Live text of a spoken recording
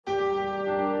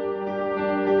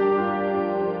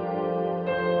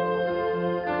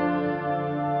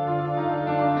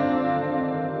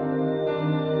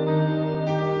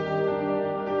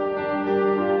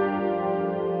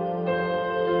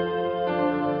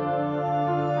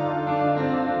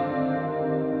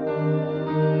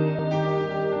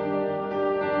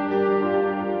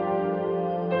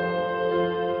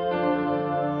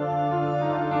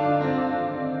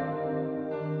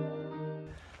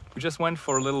We just went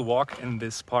for a little walk in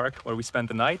this park where we spent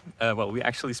the night. Well, we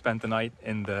actually spent the night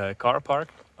in the car park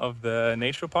of the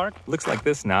nature park. Looks like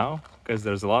this now because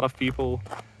there's a lot of people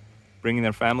bringing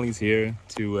their families here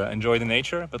to enjoy the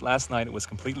nature. But last night it was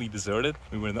completely deserted.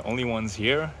 We were the only ones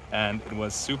here and it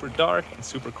was super dark and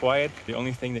super quiet. The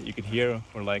only thing that you could hear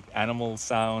were like animal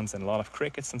sounds and a lot of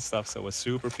crickets and stuff. So it was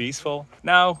super peaceful.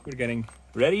 Now we're getting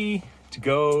ready to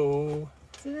go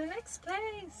to the next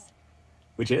place.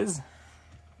 Which is?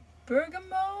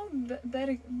 Bergamo,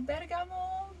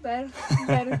 Bergamo.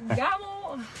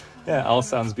 Yeah, all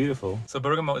sounds beautiful. So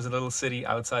Bergamo is a little city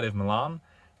outside of Milan.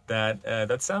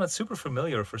 That sounded super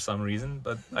familiar for some reason,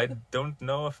 but I don't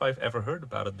know if I've ever heard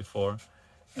about it before.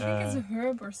 I think it's a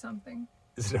herb or something.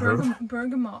 Is it a herb?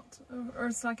 Bergamot, or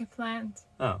it's like a plant.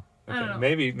 Oh, okay. I don't know.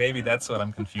 Maybe that's what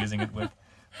I'm confusing it with.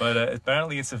 But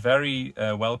apparently it's a very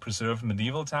well-preserved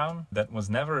medieval town that was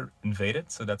never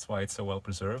invaded, so that's why it's so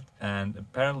well-preserved. And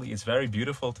apparently it's very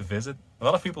beautiful to visit. A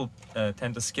lot of people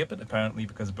tend to skip it, apparently,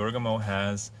 because Bergamo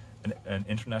has an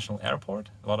international airport.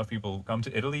 A lot of people come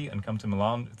to Italy and come to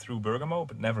Milan through Bergamo,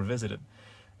 but never visit it.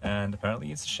 And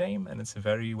apparently it's a shame, and it's a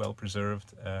very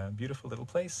well-preserved, beautiful little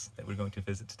place that we're going to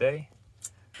visit today.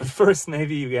 But first,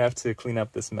 maybe we have to clean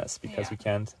up this mess, because we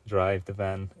can't drive the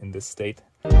van in this state.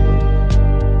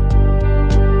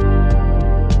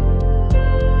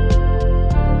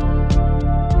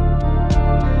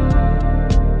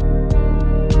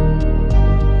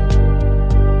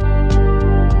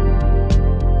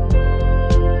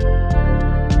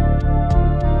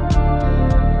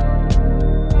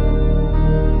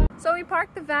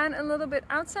 A little bit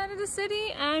outside of the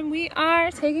city and we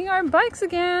are taking our bikes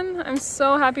again. I'm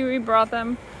so happy we brought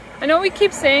them. I know we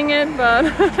keep saying it, but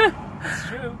it's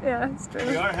true. Yeah, it's true.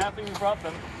 We are happy we brought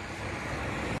them.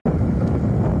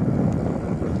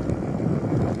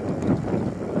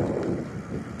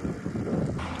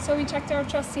 So we checked our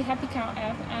trusty Happy Cow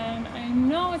app, and I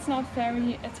know it's not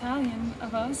very Italian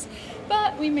of us,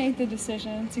 but we made the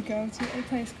decision to go to a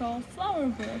place called Flower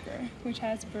Burger, which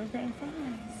has burger and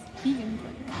fries. Vegan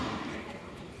burger.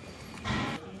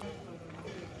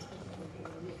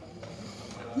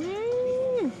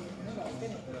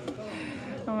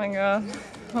 Oh my god.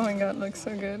 Oh my god, it looks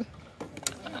so good.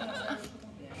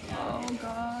 Oh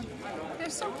god. They're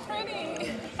so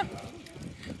pretty.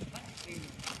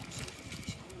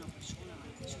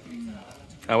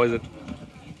 How is it?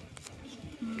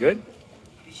 Good?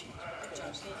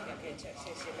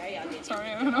 Sorry,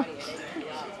 I don't know.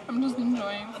 I'm just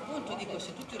enjoying.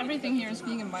 Everything here is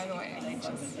vegan, by the way, which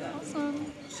is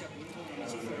awesome.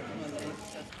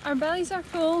 Our bellies are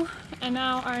full, and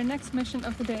now our next mission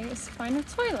of the day is to find a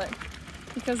toilet.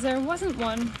 Because there wasn't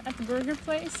one at the burger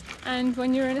place, and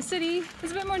when you're in a city,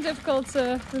 it's a bit more difficult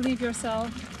to relieve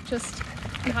yourself just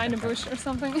behind a bush or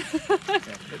something.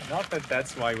 Not that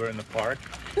that's why we're in the park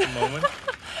at the moment.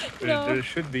 No. There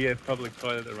should be a public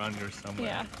toilet around here somewhere.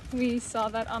 Yeah, we saw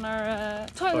that on our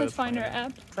toilet finder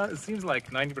app. It seems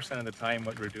like 90% of the time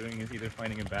what we're doing is either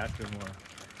finding a bathroom or,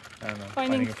 I don't know,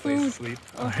 finding a place to sleep.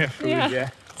 Or food, yeah.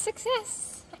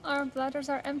 Success! Our bladders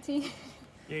are empty.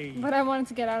 Yay. But I wanted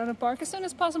to get out of the park as soon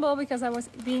as possible because I was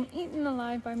being eaten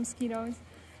alive by mosquitoes.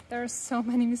 There are so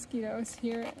many mosquitoes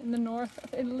here in the north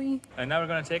of Italy. And now we're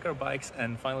going to take our bikes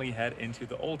and finally head into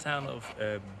the old town of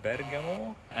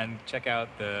Bergamo and check out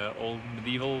the old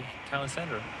medieval town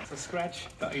center. So scratch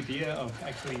the idea of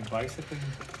actually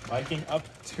biking up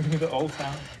to the old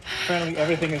town. Apparently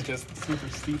everything is just super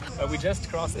steep. We just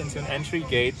crossed into an entry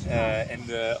gate in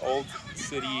the old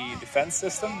city defense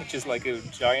system, which is like a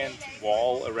giant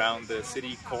wall around the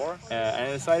city core. And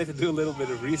I decided to do a little bit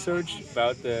of research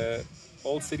about the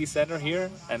old city center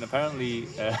here, and apparently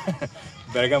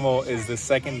Bergamo is the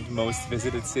second most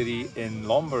visited city in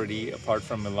Lombardy apart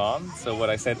from Milan. So what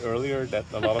I said earlier, that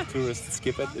a lot of tourists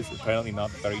skip it, is apparently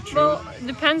not very true. Well, it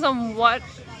depends on what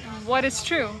is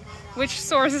true. Which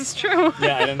source is true?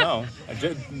 Yeah, I don't know.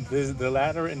 The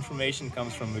latter information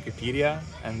comes from Wikipedia,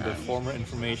 and the former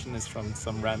information is from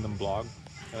some random blog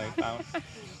that I found.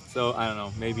 So I don't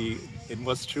know, maybe it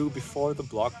was true before the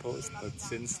blog post, but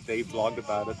since they blogged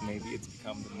about it, maybe it's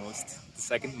become the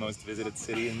second most visited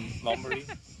city in Lombardy,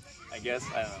 I guess,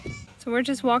 I don't know. So we're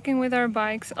just walking with our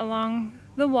bikes along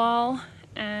the wall,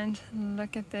 and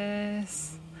look at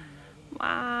this.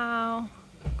 Wow,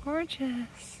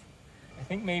 gorgeous. I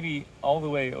think maybe all the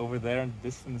way over there in the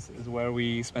distance is where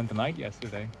we spent the night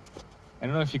yesterday. I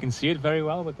don't know if you can see it very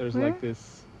well, but there's like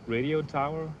this radio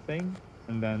tower thing.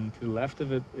 And then to the left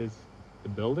of it is the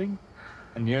building,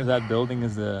 and near that building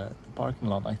is the parking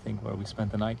lot, I think, where we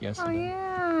spent the night yesterday. Oh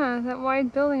yeah, that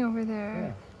white building over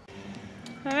there.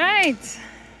 Yeah. All right,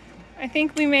 I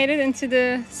think we made it into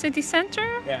the city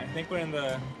center. Yeah, I think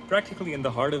we're practically in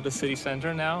the heart of the city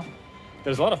center now.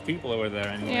 There's a lot of people over there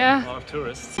anyway, Yeah. a lot of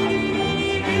tourists.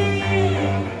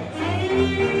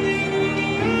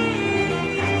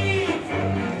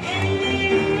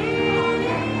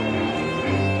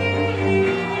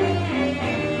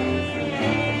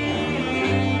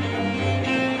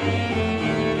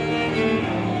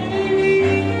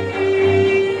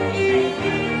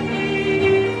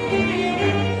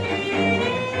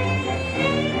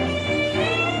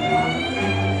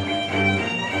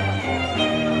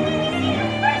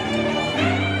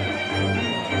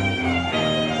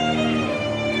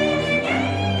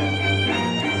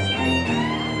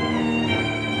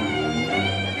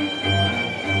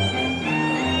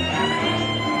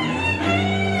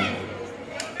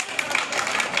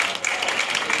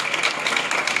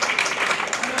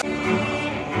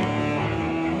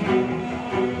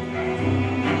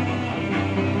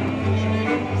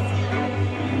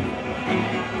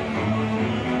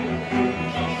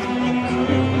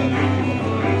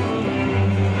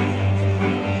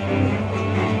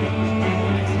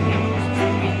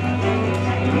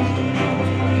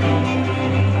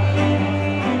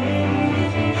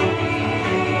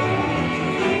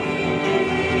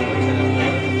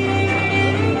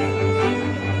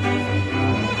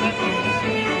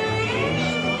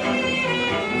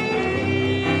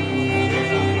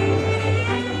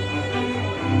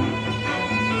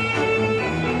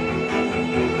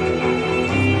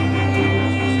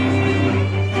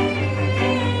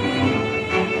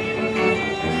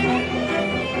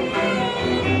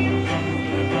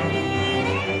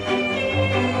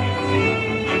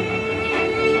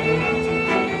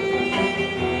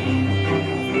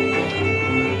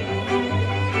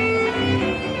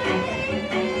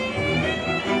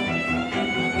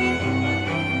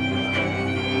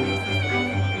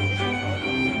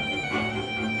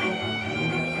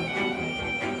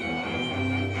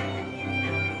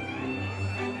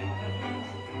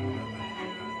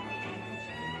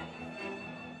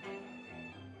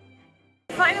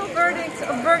 Final verdict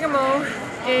of Bergamo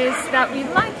is that we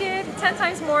like it 10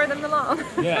 times more than Milan.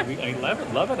 Yeah, I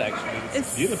love it actually.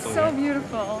 It's beautiful. So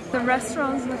beautiful. The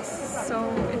restaurants look so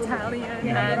Italian,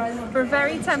 and we're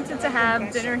very tempted to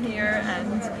have dinner here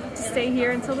and to stay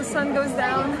here until the sun goes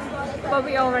down. But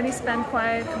we already spent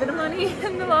quite a bit of money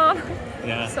in Milan,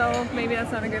 Yeah. so maybe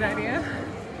that's not a good idea.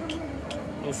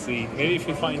 We'll see. Maybe if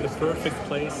we find the perfect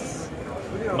place,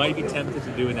 might be tempted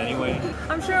to do it anyway.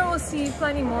 I'm sure we'll see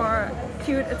plenty more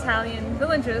cute Italian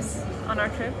villages on our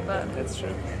trip, but That's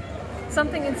true.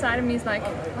 something inside of me is like,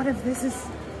 what if this is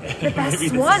the best Maybe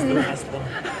this one? is the last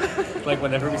one. Like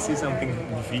whenever we see something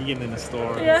vegan in a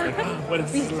store, Yeah. it's like, oh, what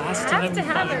if this is the last have time to we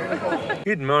have find it.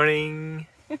 Good morning.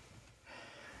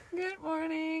 Good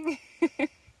morning.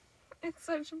 It's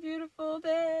such a beautiful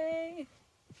day.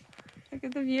 Look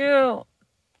at the view.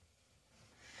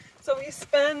 So we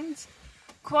spent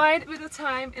quite a bit of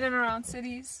time in and around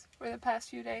cities for the past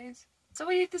few days. So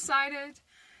we decided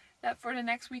that for the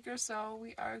next week or so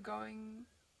we are going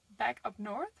back up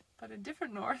north, but a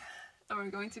different north, and we're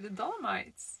going to the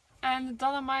Dolomites. And the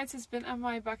Dolomites has been on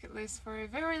my bucket list for a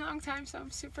very long time, so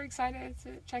I'm super excited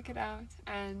to check it out.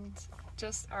 And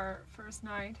just our first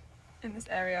night in this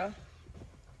area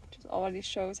just already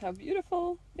shows how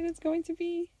beautiful it is going to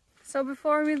be. So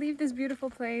before we leave this beautiful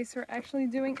place, we're actually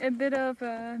doing a bit of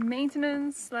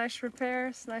maintenance slash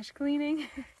repair slash cleaning.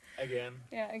 Again.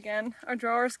 Yeah, again. Our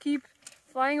drawers keep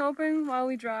flying open while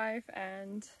we drive,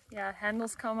 and yeah,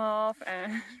 handles come off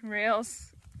and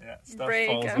rails Stuff break.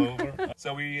 falls over.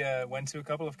 So we went to a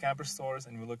couple of camper stores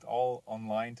and we looked all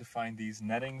online to find these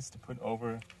nettings to put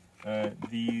over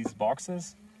these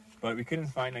boxes, but we couldn't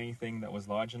find anything that was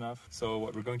large enough. So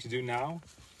what we're going to do now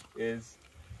is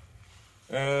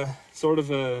sort of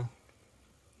a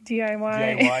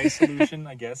DIY solution,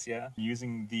 I guess, yeah.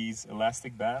 Using these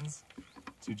elastic bands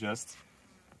to just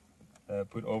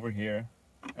put over here,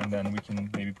 and then we can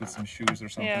maybe put some shoes or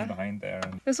something behind there.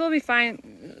 This will be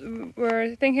fine.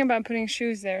 We're thinking about putting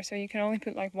shoes there, so you can only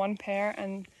put like one pair,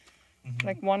 and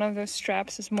like one of those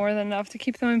straps is more than enough to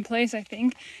keep them in place, I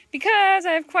think, because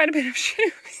I have quite a bit of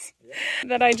shoes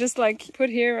that I just like put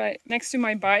here right next to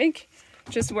my bike,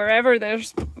 just wherever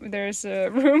there's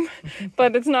room.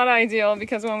 But it's not ideal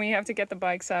because when we have to get the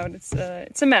bikes out, it's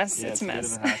a mess. Yeah, it's a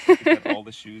mess. Bit of a hassle to get all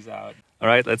the shoes out. All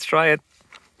right, let's try it.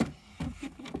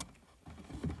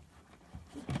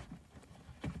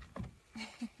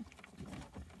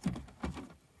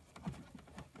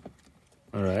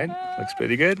 All right, looks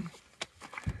pretty good.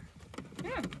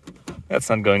 Yeah. That's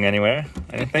not going anywhere,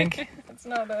 I think. It's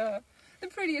not the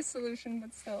prettiest solution,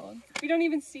 but still. We don't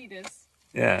even see this.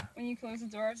 Yeah. When you close the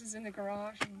doors, it's in the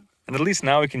garage. And at least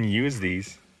now we can use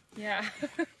these. Yeah.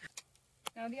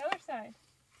 Now the other side.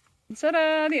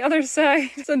 Ta-da! The other side.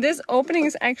 So this opening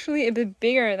is actually a bit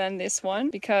bigger than this one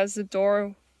because the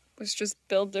door was just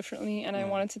built differently and I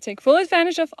wanted to take full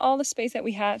advantage of all the space that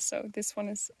we had. So this one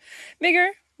is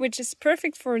bigger, which is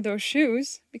perfect for those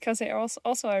shoes because they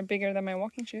also are bigger than my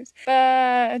walking shoes.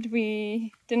 But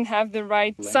we didn't have the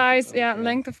right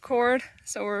length of cord.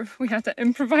 So we had to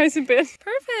improvise a bit.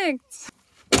 Perfect!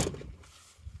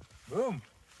 Boom!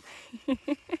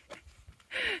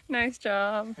 Nice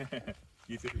job.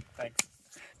 You too. Thanks.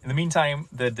 In the meantime,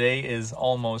 the day is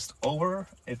almost over.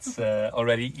 It's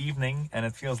already evening and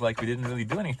it feels like we didn't really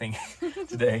do anything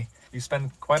today. We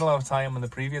spent quite a lot of time on the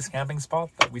previous camping spot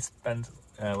that we spent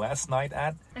last night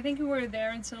at. I think we were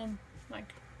there until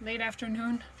like late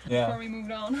afternoon before we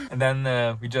moved on. And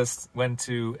then we just went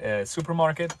to a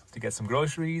supermarket to get some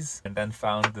groceries and then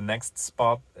found the next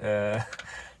spot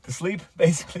to sleep,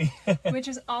 basically. Which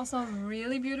is also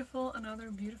really beautiful, another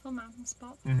beautiful mountain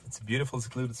spot. It's a beautiful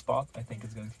secluded spot. I think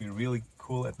it's going to be really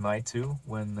cool at night too,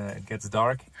 when it gets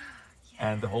dark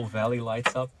and the whole valley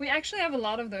lights up. We actually have a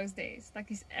lot of those days, like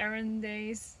these errand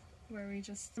days, where we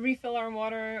just refill our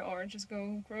water or just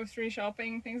go grocery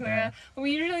shopping, things like that. But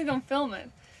we usually don't film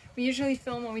it. We usually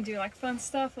film when we do like fun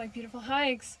stuff, like beautiful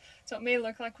hikes. So it may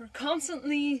look like we're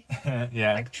constantly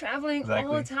like traveling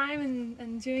all the time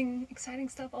and doing exciting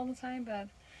stuff all the time. But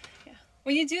yeah,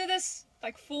 when you do this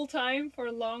like full time for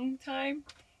a long time,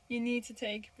 you need to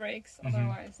take breaks.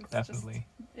 Otherwise, it's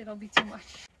it'll be too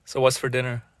much. So what's for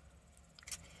dinner?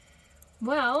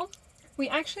 Well, we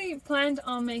actually planned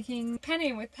on making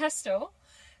penne with pesto.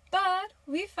 But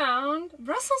we found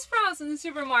Brussels sprouts in the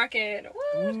supermarket.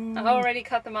 What? I've already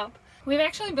cut them up. We've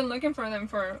actually been looking for them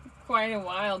for quite a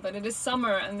while, but it is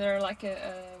summer and they're like a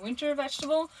winter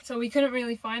vegetable. So we couldn't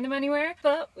really find them anywhere,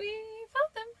 but we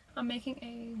found them. I'm making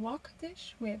a wok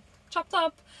dish with chopped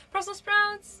up Brussels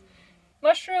sprouts,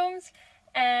 mushrooms,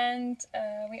 and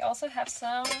we also have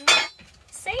some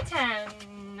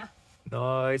seitan.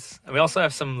 Nice. And we also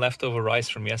have some leftover rice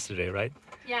from yesterday, right?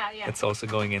 Yeah. It's also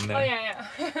going in there. Oh yeah.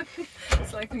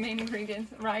 It's like the main ingredient,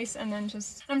 rice, and then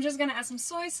I'm just gonna add some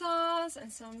soy sauce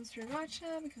and some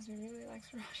sriracha because we really like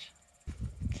sriracha.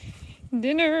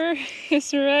 Dinner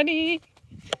is ready.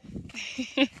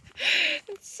 It's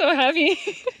so heavy.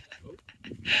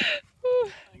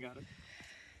 I got it.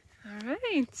 All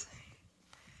right.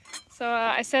 So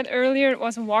I said earlier it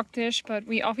was a wok dish, but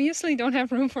we obviously don't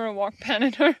have room for a wok pan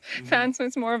in our pan, so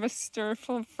it's more of a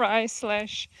stir-fry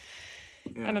slash.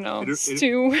 I don't know,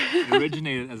 stew. It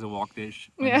originated as a wok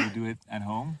dish when you do it at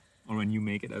home or when you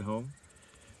make it at home.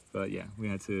 But yeah, we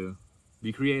had to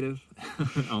be creative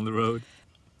on the road.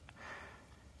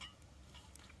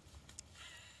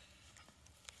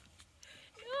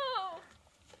 No!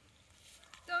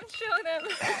 Don't show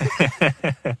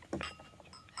them!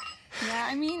 Yeah,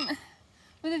 I mean,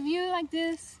 with a view like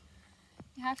this,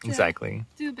 you have to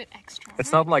do a bit extra.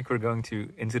 It's not like we're going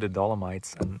into the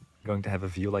Dolomites and going to have a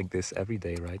view like this every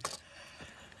day, right?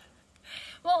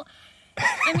 Well,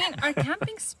 I mean, our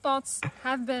camping spots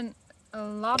have been a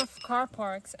lot of car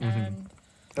parks and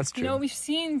that's true. You know, we've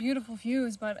seen beautiful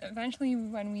views, but eventually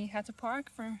when we had to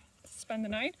park to spend the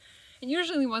night, it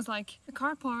usually was like a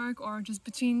car park or just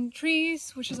between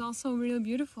trees, which is also really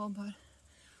beautiful, but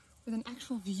with an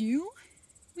actual view,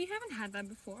 we haven't had that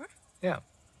before. Yeah.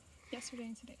 Yesterday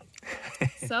and today.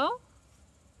 So,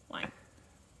 why?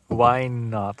 Why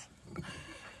not?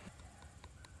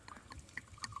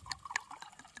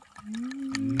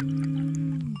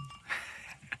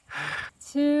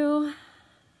 To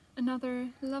another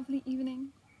lovely evening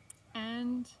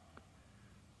and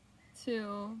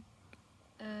to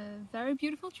a very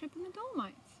beautiful trip in the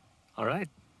Dolomites. All right.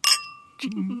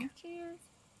 Cheers.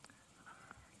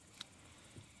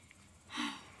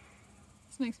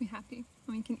 This makes me happy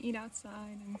when we can eat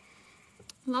outside. And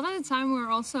a lot of the time we're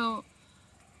also,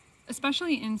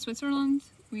 especially in Switzerland,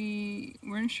 we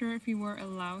weren't sure if we were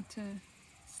allowed to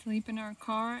sleep in our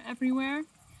car everywhere.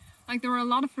 Like there were a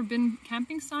lot of forbidden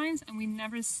camping signs and we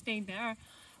never stayed there.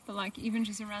 But like even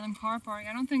just a random car park,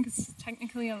 I don't think it's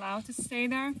technically allowed to stay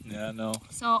there. Yeah, no.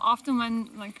 So often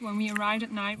when we arrived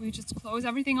at night, we just close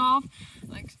everything off,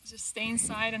 like just stay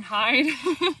inside and hide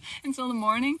until the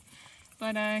morning.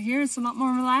 But here it's a lot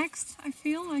more relaxed, I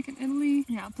feel, like in Italy.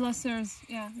 Yeah, plus there's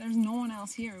no one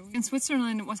else here. In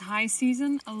Switzerland it was high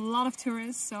season, a lot of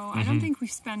tourists, so I don't think we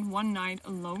spent one night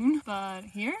alone. But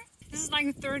here, this is like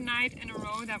the third night in a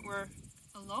row that we're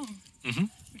alone,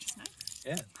 which is nice.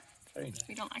 Yeah, very nice.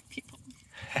 We don't like people.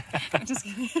 I'm just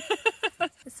kidding.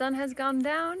 The sun has gone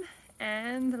down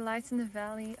and the lights in the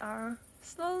valley are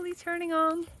slowly turning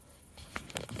on.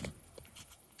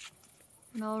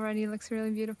 And already looks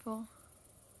really beautiful.